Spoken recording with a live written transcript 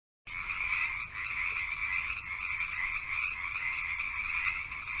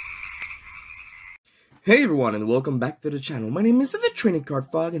Hey everyone, and welcome back to the channel. My name is the Training Card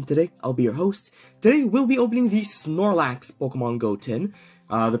Fog, and today I'll be your host. Today we'll be opening the Snorlax Pokemon Go tin.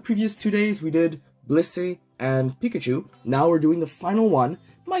 The previous 2 days we did Blissey and Pikachu. Now we're doing the final one,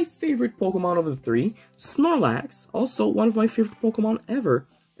 my favorite Pokemon of the three, Snorlax. Also one of my favorite Pokemon ever.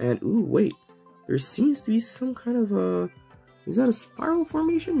 And ooh, wait, there seems to be some kind of a... Is that a spiral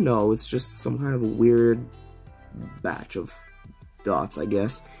formation? No, it's just some kind of a weird batch of dots, I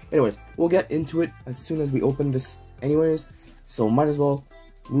guess. Anyways, we'll get into it as soon as we open this anyways, so might as well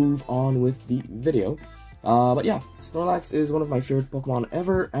move on with the video. But yeah, Snorlax is one of my favorite Pokemon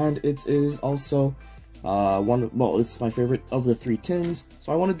ever, and it is also it's my favorite of the 3 tins,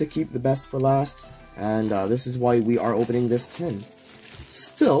 so I wanted to keep the best for last, and this is why we are opening this tin.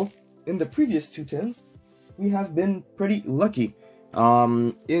 Still, in the previous 2 tins, we have been pretty lucky.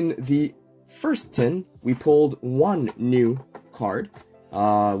 In the first tin, we pulled one new card.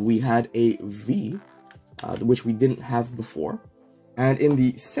 We had a V, which we didn't have before. And in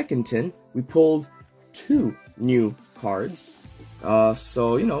the second tin, we pulled 2 new cards.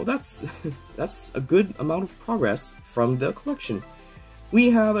 So, you know, that's a good amount of progress from the collection.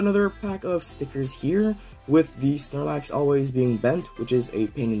 We have another pack of stickers here, with the Snorlax always being bent, which is a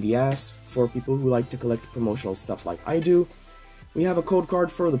pain in the ass for people who like to collect promotional stuff like I do. We have a code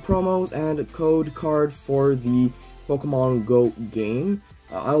card for the promos, and a code card for the Pokemon Go game.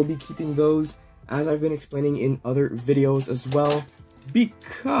 I'll be keeping those, as I've been explaining in other videos as well,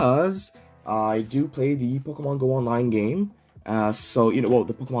 because I do play the Pokemon Go online game. So, you know, well,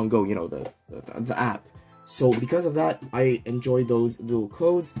 the Pokemon Go, you know, the app. So, because of that, I enjoy those little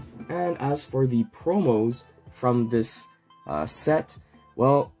codes. And as for the promos from this set,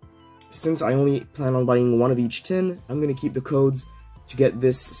 well, since I only plan on buying one of each tin, I'm going to keep the codes to get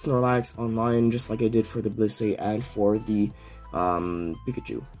this Snorlax online, just like I did for the Blissey and for the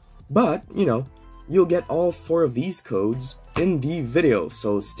Pikachu. But, you know, you'll get all 4 of these codes in the video,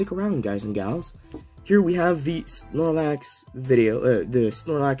 so stick around, guys and gals. Here we have the Snorlax video, the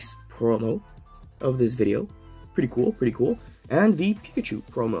Snorlax promo of this video. Pretty cool, pretty cool. And the Pikachu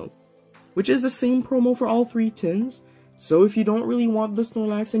promo, which is the same promo for all 3 tins. So if you don't really want the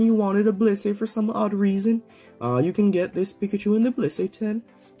Snorlax and you wanted a Blissey for some odd reason, you can get this Pikachu in the Blissey tin.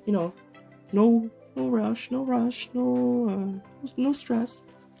 You know, no rush, no stress.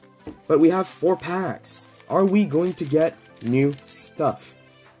 But we have 4 packs. Are we going to get new stuff?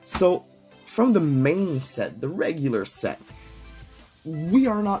 So, from the main set, the regular set, we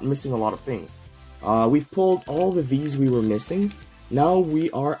are not missing a lot of things. We've pulled all the V's we were missing. Now we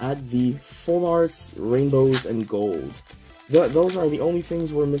are at the full arts, rainbows, and gold. Those are the only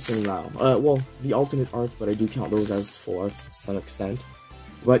things we're missing now. Well, the alternate arts, but I do count those as full arts to some extent.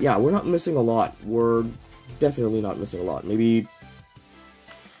 But yeah, we're not missing a lot. We're definitely not missing a lot. Maybe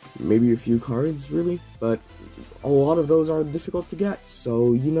a few cards, really. But a lot of those are difficult to get,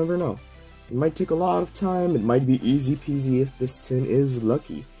 so you never know. It might take a lot of time. It might be easy peasy if this tin is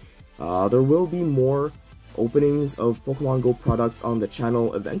lucky. There will be more openings of Pokemon Go products on the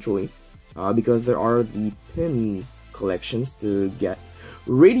channel eventually, because there are the pin collections to get.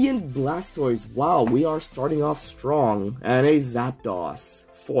 Radiant Blastoise, wow, we are starting off strong, and a Zapdos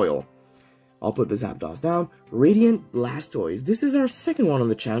foil. I'll put the Zapdos down. Radiant Blastoise, this is our second one on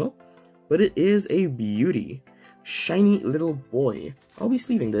the channel, but it is a beauty. Shiny little boy. I'll be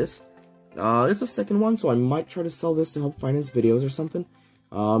sleeving this. It's a second one, so I might try to sell this to help finance videos or something.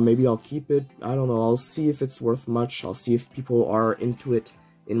 Maybe I'll keep it. I don't know. I'll see if it's worth much. I'll see if people are into it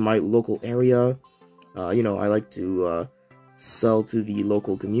in my local area. You know, I like to sell to the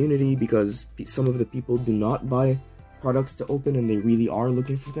local community because some of the people do not buy products to open and they really are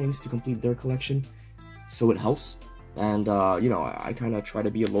looking for things to complete their collection. So it helps. And, you know, I kind of try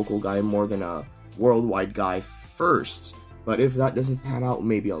to be a local guy more than a worldwide guy first. But if that doesn't pan out,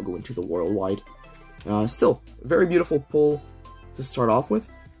 maybe I'll go into the worldwide. Still, very beautiful pull to start off with.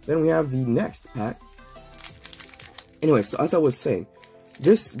 Then we have the next pack. Anyway, so as I was saying,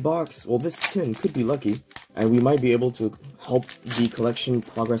 this box, well, this tin could be lucky, and we might be able to help the collection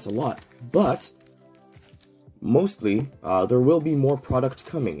progress a lot. But mostly, there will be more product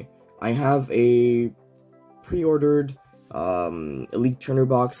coming. I have a pre-ordered Elite Trainer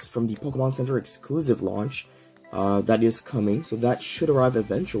box from the Pokemon Center exclusive launch that is coming, so that should arrive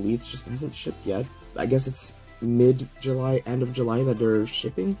eventually. It just hasn't shipped yet. I guess it's mid-July, end of July that they're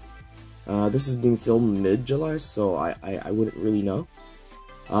shipping. This is being filmed mid-July, so I wouldn't really know.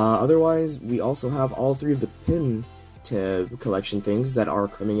 Otherwise, we also have all 3 of the pin collection things that are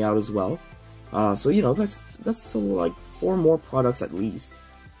coming out as well. So you know, that's still like 4 more products at least,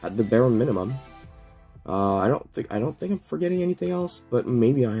 at the bare minimum. I don't think I'm forgetting anything else, but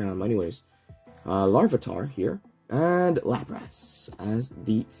maybe I am. Anyways, Larvitar here, and Lapras as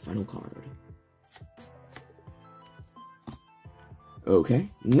the final card. Okay,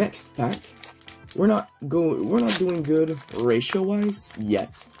 next pack. We're not doing good ratio-wise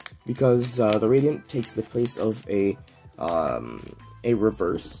yet, because the Radiant takes the place of a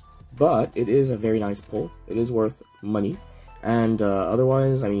reverse, but it is a very nice pull. It is worth money, and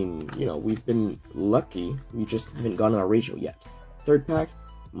otherwise, I mean, you know, we've been lucky. We just haven't gotten our ratio yet. Third pack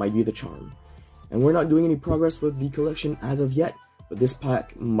might be the charm, and we're not doing any progress with the collection as of yet, but this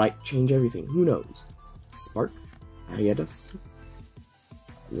pack might change everything. Who knows? Spark, Ariados,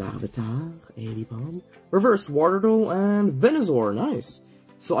 Larvitar, Abipom, Reverse Waterdoll, and Venusaur. Nice.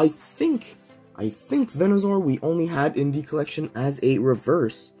 So I think Venusaur we only had in the collection as a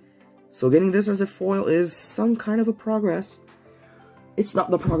reverse. So getting this as a foil is some kind of a progress. It's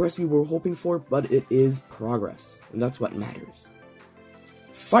not the progress we were hoping for, but it is progress, and that's what matters.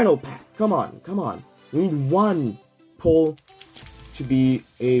 Final pack. Come on, come on. We need one pull to be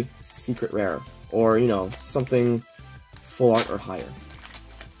a secret rare, or, you know, something full art or higher.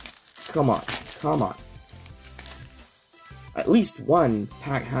 Come on, come on. At least one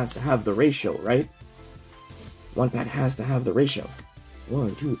pack has to have the ratio, right? One pack has to have the ratio.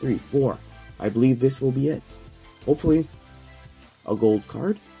 1, 2, 3, 4. I believe this will be it. Hopefully, a gold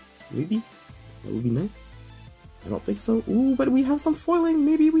card? Maybe? That would be nice. I don't think so. Ooh, but we have some foiling.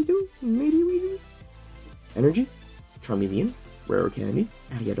 Maybe we do. Maybe we do. Energy, Charmeleon, Rare Candy,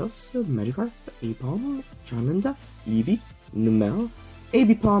 Ariados, Magikarp, Aipom, Charmander, Eevee, Numel,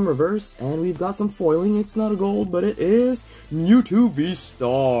 Abipom Reverse, and we've got some foiling. It's not a gold, but it is Mewtwo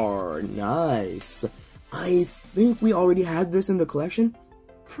V-Star. Nice. I think we already had this in the collection.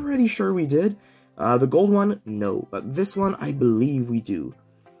 Pretty sure we did. The gold one, no, but this one, I believe we do.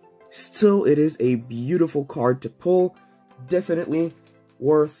 Still, it is a beautiful card to pull. Definitely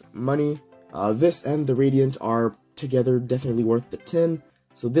worth money. This and the Radiant are together definitely worth the tin.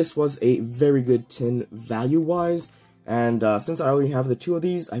 So this was a very good tin value-wise. And since I already have the two of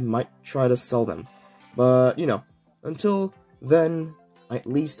these, I might try to sell them. But, you know, until then, at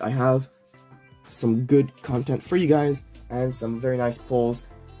least I have some good content for you guys and some very nice pulls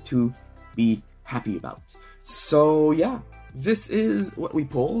to be happy about. So, yeah, this is what we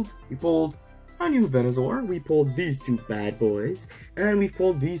pulled. We pulled a new Venusaur, we pulled these two bad boys, and we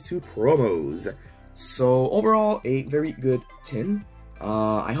pulled these two promos. So, overall, a very good tin.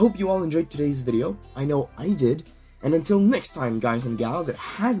 I hope you all enjoyed today's video. I know I did. And until next time, guys and gals, it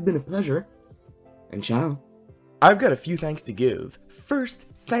has been a pleasure, and ciao. I've got a few thanks to give. First,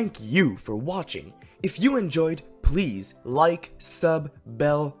 thank you for watching. If you enjoyed, please like, sub,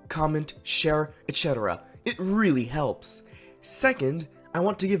 bell, comment, share, etc. It really helps. Second, I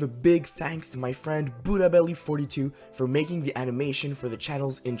want to give a big thanks to my friend BuddhaBelly42 for making the animation for the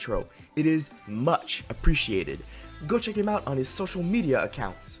channel's intro. It is much appreciated. Go check him out on his social media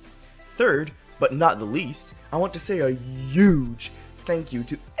accounts. Third, but not the least, I want to say a huge thank you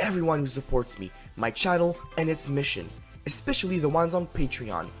to everyone who supports me, my channel, and its mission, especially the ones on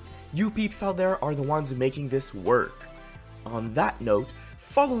Patreon. You peeps out there are the ones making this work. On that note,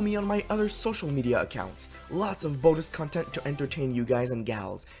 follow me on my other social media accounts. Lots of bonus content to entertain you guys and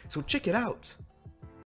gals, so check it out.